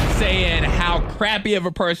saying how crappy of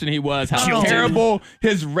a person he was, how terrible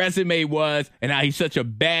his resume was, and how he's such a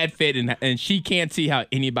bad fit, and she can't see how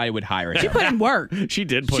anybody would hire She him. put in work. She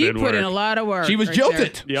did put She in put work. in a lot of work. She was right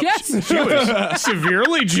jilted. there. Yep. Yes. She was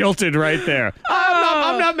severely jilted right there.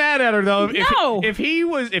 I'm not mad at her though. No. If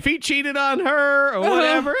he cheated on her or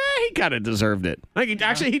whatever, he kind of deserved it. Like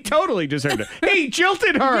he totally deserved it. He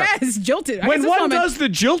jilted her. Yes, jilted. I When guess this one woman- does the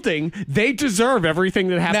jilting, they deserve everything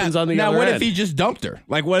that happens on the now other what end. if he just dumped her?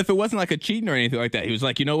 Like, what if it wasn't like a cheating or anything like that? He was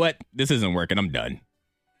like, you know what? This isn't working. I'm done.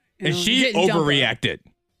 And she didn't dump her. overreacted.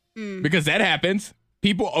 Because that happens.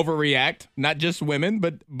 People overreact, not just women,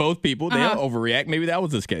 but both people. They'll overreact. Maybe that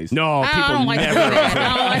was his case. No, I people don't like never. that.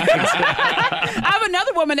 I don't like that. I have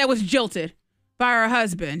another woman that was jilted by her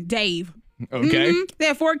husband, Dave. Okay. They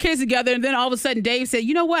had 4 kids together, and then all of a sudden, Dave said,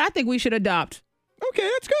 "You know what? I think we should adopt. Okay,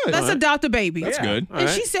 that's good. Let's adopt a baby." That's good. And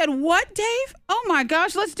she said, "What, Dave? Oh my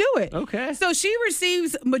gosh, let's do it." Okay. So she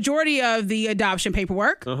receives majority of the adoption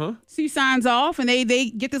paperwork. She signs off, and they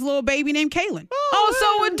get this little baby named Kaylin.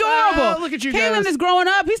 Oh, so adorable. look at you Kaylin guys. is growing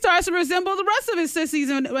up. He starts to resemble the rest of his sissies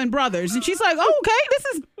and brothers. And she's like, oh, okay, this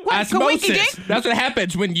is what, Osmosis. That's what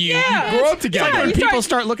happens when you Yeah. grow up together. Yeah. when You people start-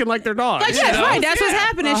 start looking like their dogs. Like, that's right. That's what's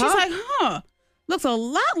happening. She's like, looks a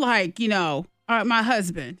lot like, my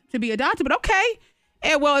husband to be adopted, but okay.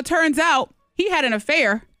 And well, it turns out he had an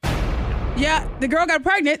affair. Yeah, the girl got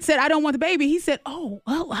pregnant, said, I don't want the baby. He said, oh,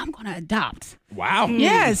 well, I'm going to adopt. Wow.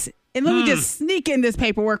 Yes. And let me just sneak in this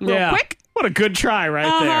paperwork real quick. What a good try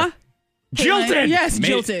right there. Jilted. Yes,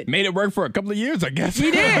 jilted. Made it work for a couple of years, I guess. He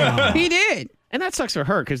did. He did. And that sucks for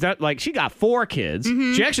her because she got 4 kids.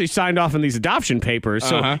 She actually signed off on these adoption papers.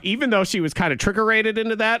 So even though she was kind of trick-orated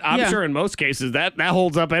into that, I'm sure in most cases that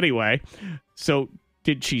holds up anyway. So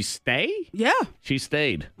did she stay? Yeah. She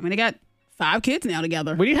stayed. I mean, they got 5 kids now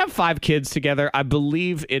together. When you have 5 kids together, I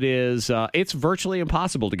believe it's virtually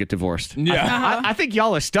impossible to get divorced. Yeah. I think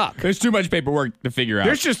y'all are stuck. There's too much paperwork to figure out.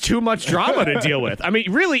 There's just too much drama to deal with. I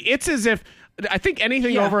mean, really, it's as if I think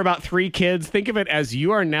anything over about 3 kids, think of it as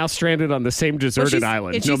you are now stranded on the same deserted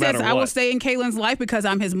island, And she no says, matter what. I will stay in Kaylin's life because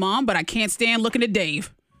I'm his mom, but I can't stand looking at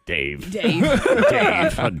Dave. Dave. Dave.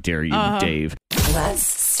 Dave. How dare you, Dave. Let's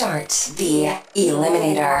start the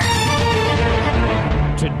Eliminator.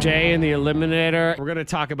 Today in the Eliminator, we're going to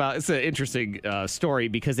talk about, it's an interesting story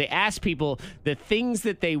because they asked people the things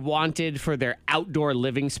that they wanted for their outdoor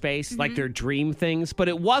living space, like their dream things, but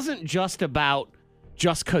it wasn't just about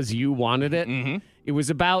just because you wanted it. It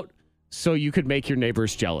was about so you could make your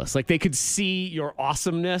neighbors jealous. Like they could see your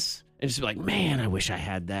awesomeness and just be like, man, I wish I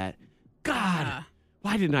had that. God,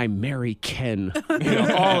 why didn't I marry Ken?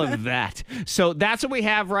 All of that. So that's what we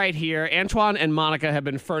have right here. Antoine and Monica have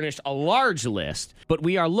been furnished a large list, but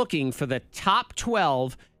we are looking for the top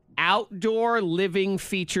 12 outdoor living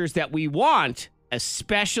features that we want,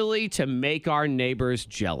 especially to make our neighbors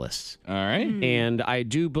jealous. All right. And I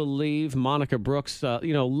do believe Monica Brooks,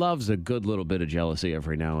 loves a good little bit of jealousy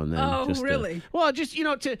every now and then. Oh, Just really?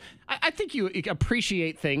 I think you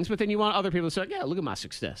appreciate things, but then you want other people to say, yeah, look at my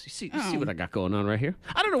success. You see what I got going on right here?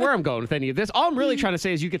 I don't know where I'm going with any of this. All I'm really trying to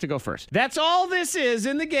say is you get to go first. That's all this is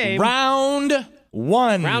in the game. Round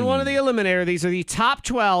 1. Round 1 of the Eliminator. These are the top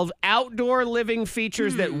 12 outdoor living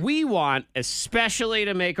features that we want, especially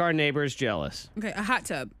to make our neighbors jealous. Okay, a hot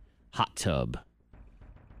tub. Hot tub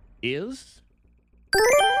is?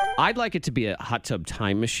 I'd like it to be a hot tub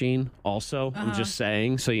time machine also. I'm just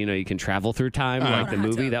saying. So, you can travel through time like the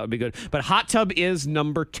movie. That would be good. But hot tub is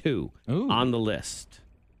number 2 on the list.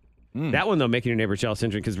 That one, though, making your neighbors jealous,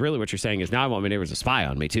 because really what you're saying is now I want my neighbors to spy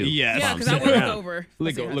on me, too. Yes. Yeah, because I want to look over.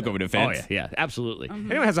 Look over the Oh, fence. yeah, absolutely.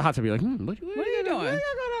 Anyone has a hot tub, you're like, what are you doing? What are you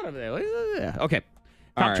going on over there? What is that? Okay.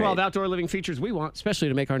 Top All 12 right. outdoor living features we want, especially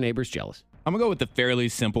to make our neighbors jealous. I'm going to go with the fairly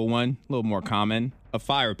simple one, a little more common, a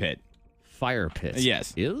fire pit. Fire pits.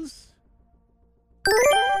 Yes. Is?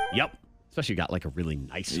 Yep. Especially got like a really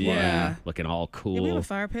nice Yeah. one, looking all Yeah, we have cool. a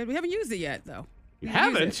fire pit. We haven't used it yet, though. You We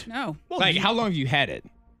haven't haven't? used it. No. Like, how long have you had it?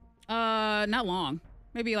 Not long.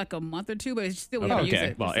 Maybe like a month or 2, but it's still we haven't used Okay.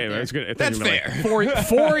 it. Well, It's anyway, there. it's good. It's That's been like fair.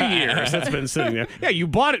 4 years it's been sitting there. Yeah, you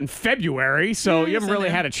bought it in February, so you haven't so really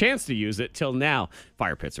there. had a chance to use it till now.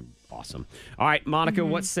 Fire pits are awesome. All right, Monica,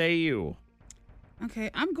 what say you? Okay,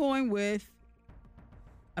 I'm going with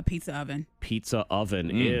a pizza oven. Pizza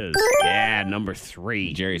oven is, number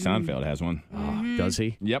 3. Jerry Seinfeld has one. Does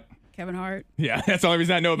he? Yep. Kevin Hart. Yeah, that's the only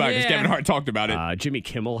reason I know about it, because Yeah. Kevin Hart talked about it. Jimmy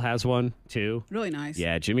Kimmel has one, too. Really nice.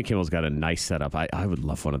 Yeah, Jimmy Kimmel's got a nice setup. I would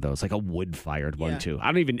love one of those, like a wood-fired one Yeah. too.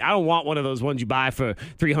 I don't want one of those ones you buy for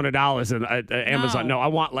 $300 at Amazon. No, I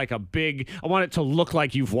want like a big. I want it to look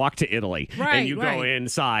like you've walked to Italy Right, and you go right.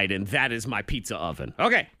 inside, and that is my pizza oven.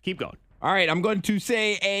 Okay, keep going. All right, I'm going to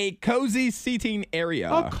say a cozy seating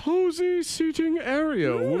area. cozy seating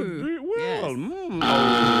area would be yes.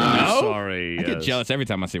 No? Sorry, I get jealous every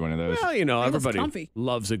time I see one of those. Well, looks everybody comfy.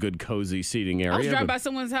 loves a good cozy seating area. I was driving but- by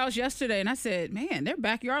someone's house yesterday, and I said, "Man, their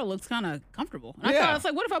backyard looks kind of comfortable." And Yeah. I was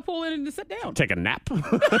like, "What if I pull in and sit down?" Take a nap.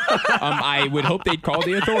 I would hope they'd call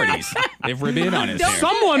the authorities, if we're being honest here.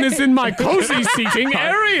 Someone is in my cozy seating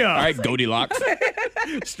area. All right, Goldilocks.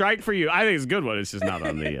 Strike for you. I think it's a good one. It's just not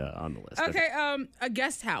on the list. Okay, a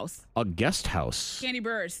guest house. A guest house. Candy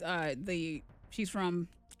Burrs. She's from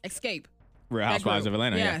Escape. Real That Housewives group. of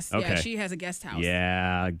Atlanta. Yes, yeah. Okay. yeah, she has a guest house.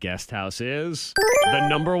 Yeah, guest house is the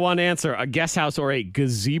number one answer. A guest house or a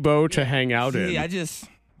gazebo to hang out in. See, I just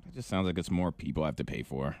It just sounds like it's more people I have to pay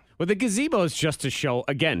for. Well, the gazebo is just to show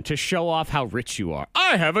off how rich you are.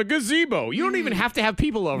 I have a gazebo. You don't even have to have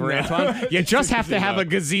people over, Antoine. You just have to have a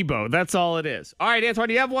gazebo. That's all it is. All right, Antoine,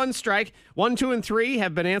 you have one strike. 1, 2, and 3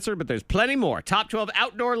 have been answered, but there's plenty more. Top 12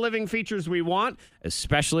 outdoor living features we want,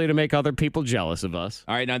 especially to make other people jealous of us.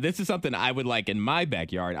 All right, now this is something I would like in my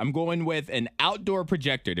backyard. I'm going with an outdoor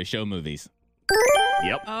projector to show movies.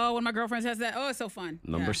 Yep. Oh, one of my girlfriends has that. Oh, it's so fun.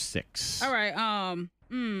 Number 6. All right. I'm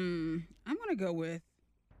gonna go with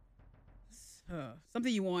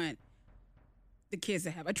something you want the kids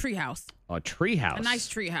to have: a tree house. A tree house. A nice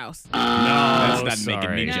tree house. No, that's not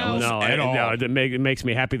making me jealous at all. No, it makes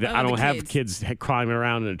me happy that I don't have kids. kids climbing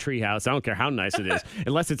around in a tree house. I don't care how nice it is,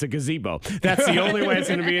 unless it's a gazebo. That's the only way it's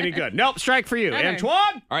going to be any good. Nope, strike for you. Okay. Antoine?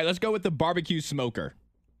 All right, let's go with the barbecue smoker.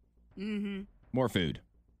 Mm-hmm. More food.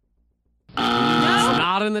 It's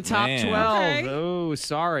not in the top Man. 12. Okay. Oh,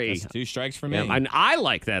 sorry. That's 2 strikes for me. Yeah, and I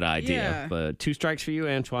like that idea, Yeah. but 2 strikes for you,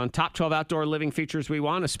 Antoine. Top 12 outdoor living features we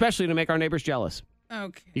want, especially to make our neighbors jealous.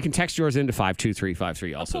 Okay. You can text yours into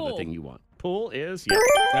 52353, also the pool. thing you want. Pool is,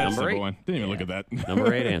 That's number the 8. one. Didn't even look at that.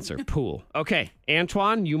 Number 8 answer, pool. Okay,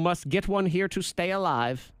 Antoine, you must get one here to stay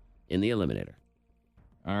alive in the Eliminator.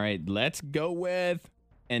 All right, let's go with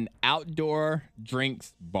an outdoor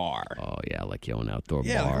drinks bar. Oh, yeah, like your own outdoor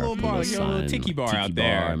Yeah, bar. like a little put bar, like a little sign, tiki bar out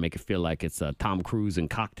there. Make it feel like it's Tom Cruise and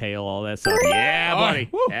cocktail, all that stuff. Yeah, Oh, buddy.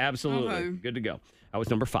 woo. Absolutely. Okay. Good to go. That was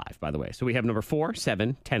number 5, by the way. So we have number 4,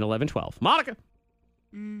 7, 10, 11, 12. Monica.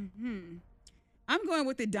 I'm going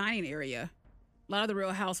with the dining area. A lot of the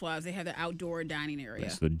Real Housewives, they have the outdoor dining area.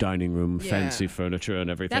 That's the dining room, Yeah. fancy furniture and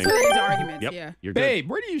everything. That's where they get into arguments. Yep. Yeah. You're good. Babe,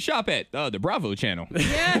 where do you shop at? Oh, the Bravo channel.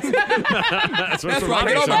 Yes. That's That's where I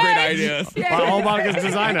get all my great ideas. All Monica's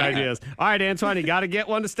design ideas. All right, Antoine, you got to get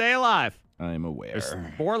one to stay alive. I'm aware. There's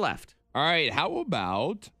 4 left. All right, how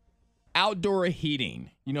about outdoor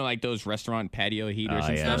heating? You know, like those restaurant patio heaters Oh,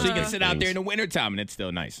 and yeah, stuff. So you those can sit out there things. in the wintertime and it's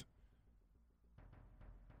still nice.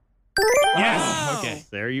 Yes. Okay.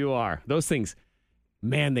 There you are. Those things,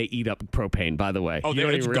 man, they eat up propane, by the way. Oh, You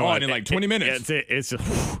don't it's even gone realize in like 20 minutes. It's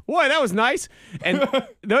just, boy, that was nice. And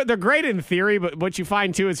they're great in theory, but what you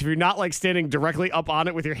find, too, is if you're not, like, standing directly up on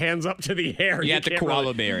it with your hands up to the air. You have to can't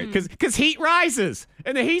koala bear it. Because heat rises,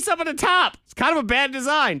 and the heat's up at the top. It's kind of a bad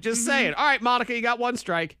design, just saying. All right, Monica, you got 1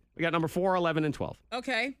 strike. We got number 4, 11, and 12.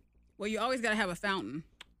 Okay. Well, you always got to have a fountain.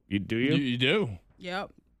 Do you? You do.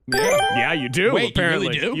 Yep. Yeah. Yeah, you do, Wait, you apparently.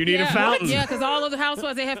 really do? You need a Yeah. fountain. Yeah, because all of the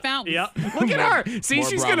housewives, they have fountains. Yep. Look at her. See, more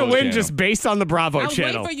she's Bravo going to win channel. just based on the Bravo I was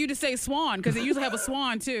channel. waiting for you to say swan because they usually have a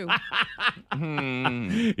swan too.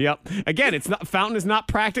 Yep. Again, it's not fountain is not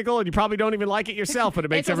practical, and you probably don't even like it yourself, but it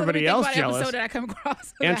makes Hey, so let everybody me think else about an jealous. episode that I come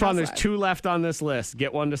across of The Antoine, there's Housewives. 2 left on this list.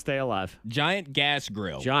 Get one to stay alive. Giant gas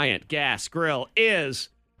grill. Giant gas grill is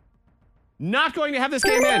not going to have this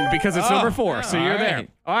game end because it's number 4. So all you're there. right.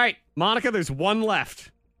 All right, Monica, there's 1 left.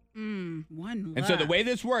 One And so the left. way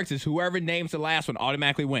this works is whoever names the last one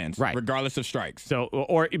automatically wins, Right. regardless of strikes. So,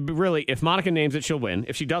 or really, if Monica names it, she'll win.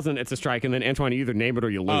 If she doesn't, it's a strike, and then Antoine, you either name it or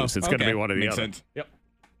you lose. It's going to okay. be one or the Makes other. sense. Yep.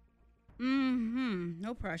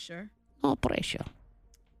 No pressure. No pressure.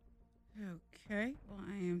 Okay. Well,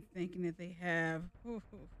 I am thinking that they have.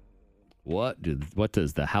 What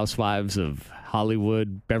does the Housewives of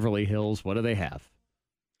Hollywood, Beverly Hills, what do they have?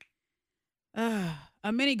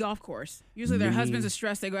 A mini golf course. Usually their husbands are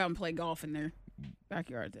stressed. They go out and play golf in their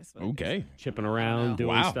backyard. That's what it is. Okay. Chipping around, doing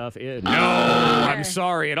Wow. stuff. No, I'm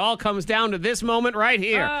sorry. It all comes down to this moment right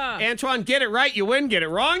here. Antoine, get it right, you win. Get it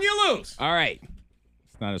wrong, you lose. All right.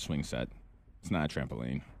 It's not a swing set. It's not a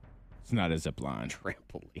trampoline. It's not a zip line.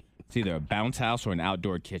 Trampoline. It's either a bounce house or an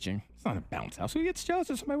outdoor kitchen. It's not a bounce house. Who gets jealous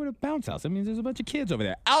of somebody with a bounce house? That means there's a bunch of kids over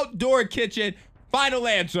there. Outdoor kitchen. Final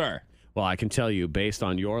answer. Well, I can tell you, based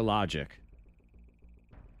on your logic.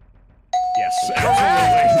 Yes,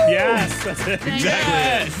 absolutely. Yes, that's it.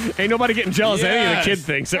 Exactly. Ain't nobody getting jealous of any of the Yes. kid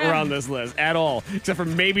things that were on this list at all, except for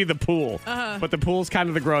maybe the pool. But the pool's kind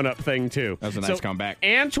of the grown-up thing, too. That was a nice comeback.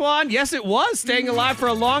 Antoine, yes, it was staying alive for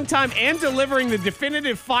a long time and delivering the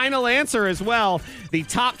definitive final answer as well. The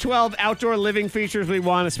top 12 outdoor living features we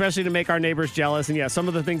want, especially to make our neighbors jealous. And yeah, some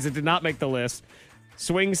of the things that did not make the list: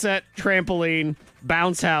 swing set, trampoline,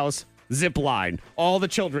 bounce house, zip line, all the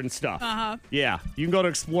children's stuff. Yeah, you can go to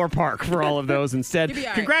Explore Park for all of those instead. You'll be all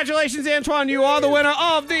right. Congratulations, Antoine. You are the winner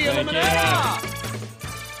of the Eliminator.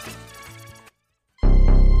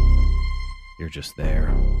 You're just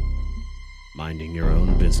there, minding your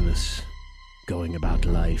own business, going about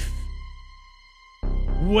life,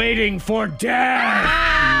 waiting for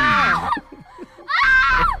death.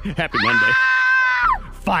 Happy Monday.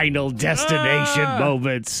 Final Destination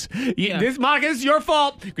moments. This, Monica, this is your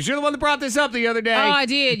fault because you're the one that brought this up the other day. Oh, I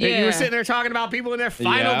did, yeah. You were sitting there talking about people in their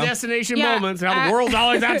Final Destination moments and how the world's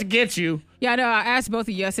always out to get you. Yeah, I know. I asked both of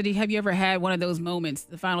you yesterday, have you ever had one of those moments,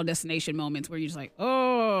 the Final Destination moments, where you're just like,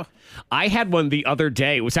 oh. I had one the other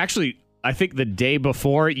day. It was actually, I think, the day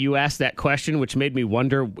before you asked that question, which made me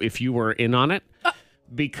wonder if you were in on it.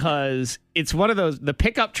 Because it's one of those, the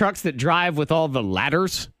pickup trucks that drive with all the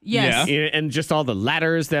ladders. Yes. Yeah. And just all the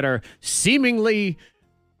ladders that are seemingly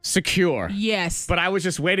secure. Yes. But I was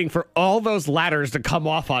just waiting for all those ladders to come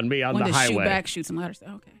off on me on one the to highway. shoot back, shoot some ladders.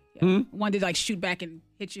 Okay. Yeah. One to shoot back and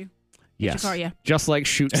hit you. Yes. Your car, yeah. Just like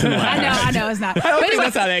shoots and ladders. I know, it's not. I don't think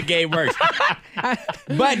that's how that game works.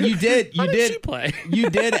 But you did she play? You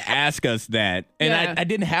did ask us that, and Yeah. I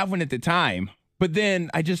didn't have one at the time. But then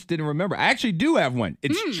I just didn't remember. I actually do have one.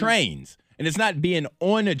 It's trains, and it's not being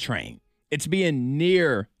on a train. It's being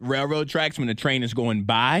near railroad tracks when the train is going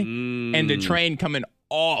by, and the train coming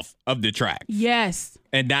off of the track. Yes.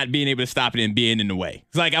 And not being able to stop it and being in the way.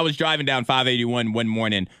 It's like I was driving down 581 one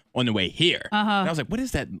morning on the way here. And I was like, what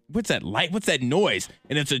is that? What's that light? What's that noise?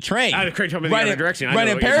 And it's a train. The train told me the other direction. I know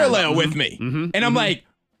Running what you're talking parallel about. with me. And I'm like,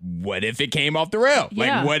 what if it came off the rail?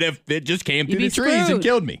 Yeah. Like, what if it just came through be the trees and screwed.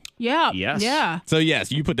 killed me? Yeah. Yes. Yeah. So,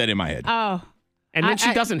 yes, you put that in my head. Oh. And then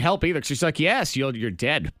she doesn't help either. She's like, yes, you're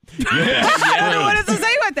dead. I don't know what else to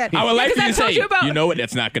say about that. I would like for you to Because I say, told about- you know what?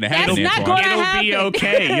 That's not going to happen. That's not Antoine. gonna It'll be happen.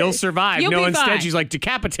 okay. You'll survive. You'll No, be instead fine. she's like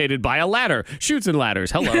decapitated by a ladder. Shoots and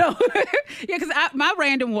ladders. Hello. Yeah, because my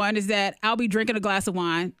random one is that I'll be drinking a glass of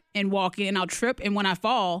wine and walking, and I'll trip, and when I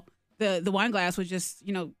fall, the wine glass would just,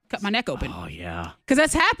 cut my neck open. Oh, yeah. Because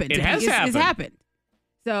that's happened. It has It's happened. happened.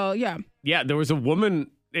 So, yeah. Yeah, there was a woman.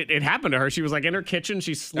 It happened to her. She was like in her kitchen.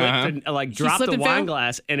 She slipped and dropped slipped the and wine fell?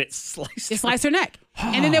 glass, and it sliced. It sliced her neck.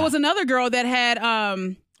 And then there was another girl that had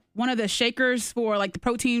one of the shakers for like the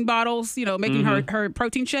protein bottles, making her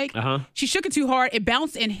protein shake. She shook it too hard. It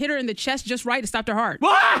bounced and hit her in the chest just right to stop her heart.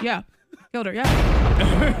 What? Yeah. Killed her.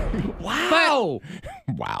 Yeah. Wow.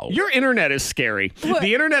 Wow. Your internet is scary. What?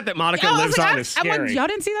 The internet that Monica I was lives like, on is I'm like, scary. y'all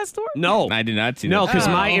didn't see that story? No. I did not see No, that. because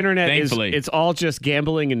my internet Thankfully. it's all just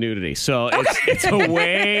gambling and nudity. So it's a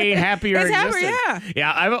way happier It's happier, existence. yeah.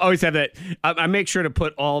 Yeah, I've always had that. I make sure to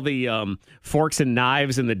put all the forks and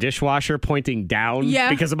knives in the dishwasher pointing down. Yeah.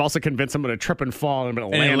 Because I'm also convinced I'm going to trip and fall and I'm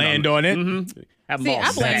going to And land land on it. Have them See, all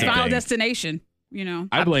I blame set. Final thing. Destination,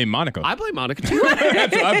 I blame Monica. I blame Monica too.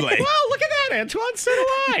 That's what I blame. Well, look at that, Antoine. So do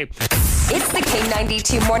I. It's the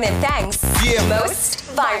K92 Morning Thangs. Most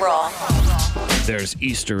viral. There's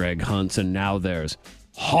Easter egg hunts, and now there's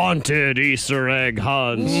haunted Easter egg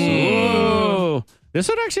hunts. Ooh. This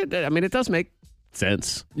one actually, it does make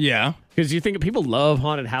sense. Yeah. Because you think people love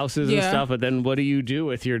haunted houses and Yeah. stuff, but then what do you do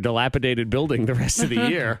with your dilapidated building the rest of the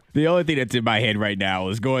year? The only thing that's in my head right now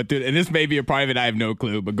is going through, and this may be a part of it, I have no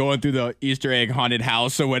clue, but going through the Easter egg haunted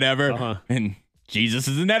house or whatever, and Jesus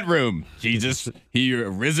is in that room. Jesus, he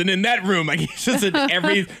risen in that room. Like he's just in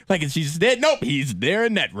every, like is Jesus dead? Nope, he's there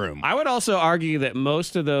in that room. I would also argue that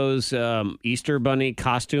most of those Easter bunny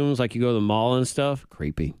costumes, like you go to the mall and stuff,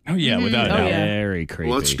 creepy. Oh yeah, without a doubt. yeah. Very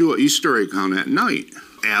creepy. Let's do an Easter egg hunt at night.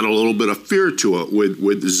 Add a little bit of fear to it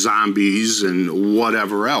with zombies and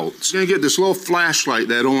whatever else. You're going to get this little flashlight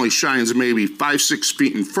that only shines maybe 5-6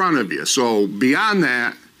 feet in front of you. So beyond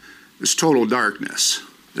that, it's total darkness.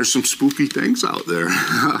 There's some spooky things out there.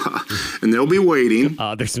 And they'll be waiting.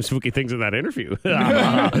 There's some spooky things in that interview.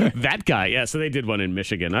 That guy, yeah. So they did one in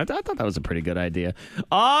Michigan. I thought that was a pretty good idea.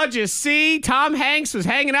 Oh, did you see? Tom Hanks was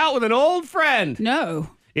hanging out with an old friend.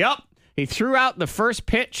 No. Yep. He threw out the first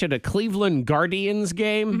pitch at a Cleveland Guardians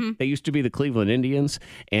game. They used to be the Cleveland Indians.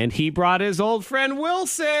 And he brought his old friend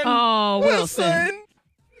Wilson. Oh, Wilson.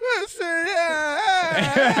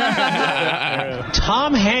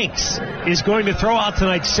 Tom Hanks is going to throw out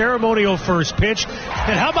tonight's ceremonial first pitch.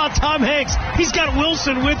 And how about Tom Hanks? He's got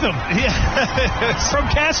Wilson with him. From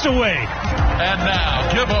Castaway. And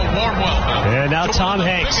now, give a warm welcome. And now to Tom one of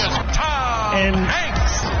the Hanks. biggest Tom And-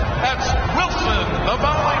 Hanks. That's Wilson, the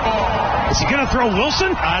volleyball. Is he going to throw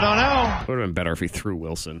Wilson? I don't know. Would have been better if he threw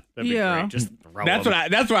Wilson. That'd be Yeah. great. Just throw That's him.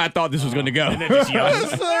 what I thought this was going to go. And then just yell.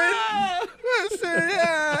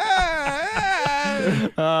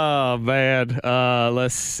 Oh, man.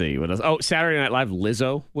 Let's see. What else? Oh, Saturday Night Live,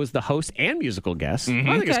 Lizzo was the host and musical guest. I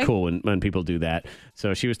think it's Okay. cool when people do that.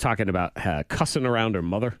 So she was talking about cussing around her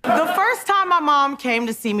mother. The first time my mom came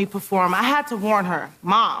to see me perform, I had to warn her,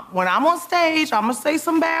 Mom, when I'm on stage, I'm going to say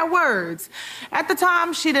some bad words. At the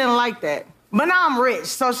time, she didn't like that. But now I'm rich,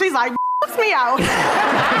 so she's like, puts me out.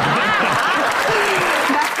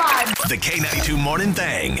 That's fine. The K92 Morning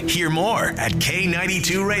Thang. Hear more at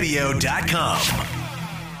K92Radio.com.